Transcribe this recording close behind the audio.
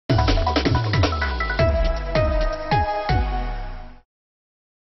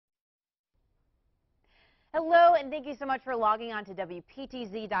Hello, and thank you so much for logging on to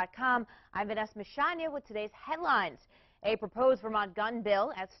WPTZ.com. I'm Vanessa with today's headlines. A proposed Vermont gun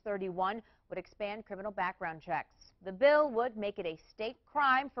bill, S31, would expand criminal background checks. The bill would make it a state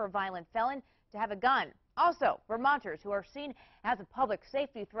crime for a violent felon to have a gun. Also, Vermonters who are seen as a public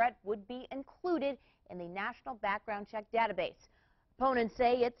safety threat would be included in the National Background Check Database. Opponents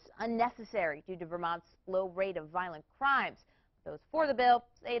say it's unnecessary due to Vermont's low rate of violent crimes. Those for the bill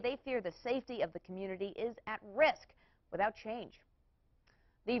say they fear the safety of the community is at risk without change.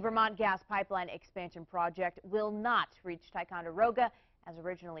 The Vermont gas pipeline expansion project will not reach Ticonderoga as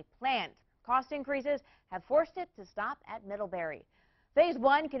originally planned. Cost increases have forced it to stop at Middlebury. Phase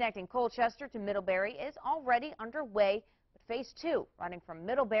 1 connecting Colchester to Middlebury is already underway, but Phase 2 running from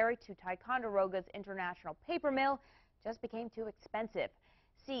Middlebury to Ticonderoga's International Paper Mill just became too expensive.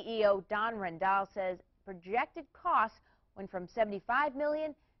 CEO Don Rendell says projected costs went from $75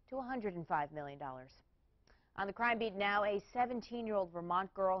 million to $105 million. On the crime beat now, a 17-year-old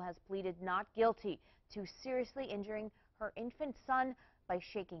Vermont girl has pleaded not guilty to seriously injuring her infant son by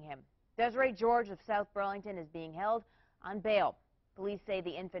shaking him. Desiree George of South Burlington is being held on bail. Police say the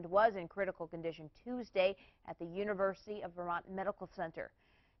infant was in critical condition Tuesday at the University of Vermont Medical Center.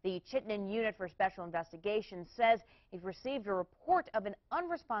 The Chittenden Unit for Special Investigations says it received a report of an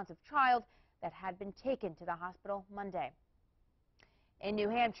unresponsive child that had been taken to the hospital Monday. In New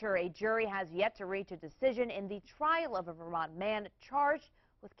Hampshire, a jury has yet to reach a decision in the trial of a Vermont man charged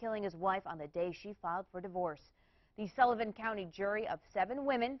with killing his wife on the day she filed for divorce. The Sullivan County jury of 7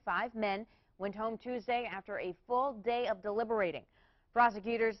 women, 5 men, went home Tuesday after a full day of deliberating.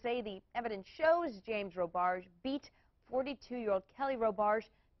 Prosecutors say the evidence shows James Robarge beat 42-year-old Kelly Robarge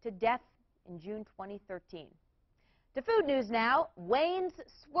to death in June 2013. To food news now, Wayne's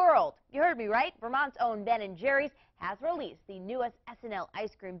Swirled. You heard me right. Vermont's own Ben & Jerry's has released the newest S&L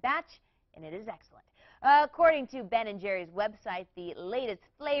ice cream batch, and it is excellent. According to Ben & Jerry's website, the latest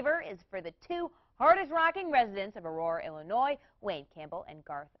flavor is for the 2 hardest-rocking residents of Aurora, Illinois, Wayne Campbell and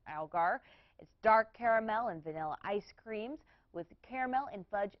Garth Algar. It's dark caramel and vanilla ice creams with caramel and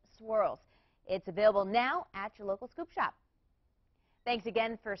fudge swirls. It's available now at your local scoop shop. Thanks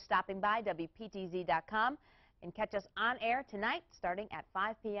again for stopping by WPTZ.com. And catch us on air tonight starting at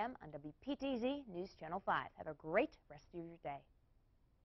 5 p.m. on WPTZ News Channel 5. Have a great rest of your day.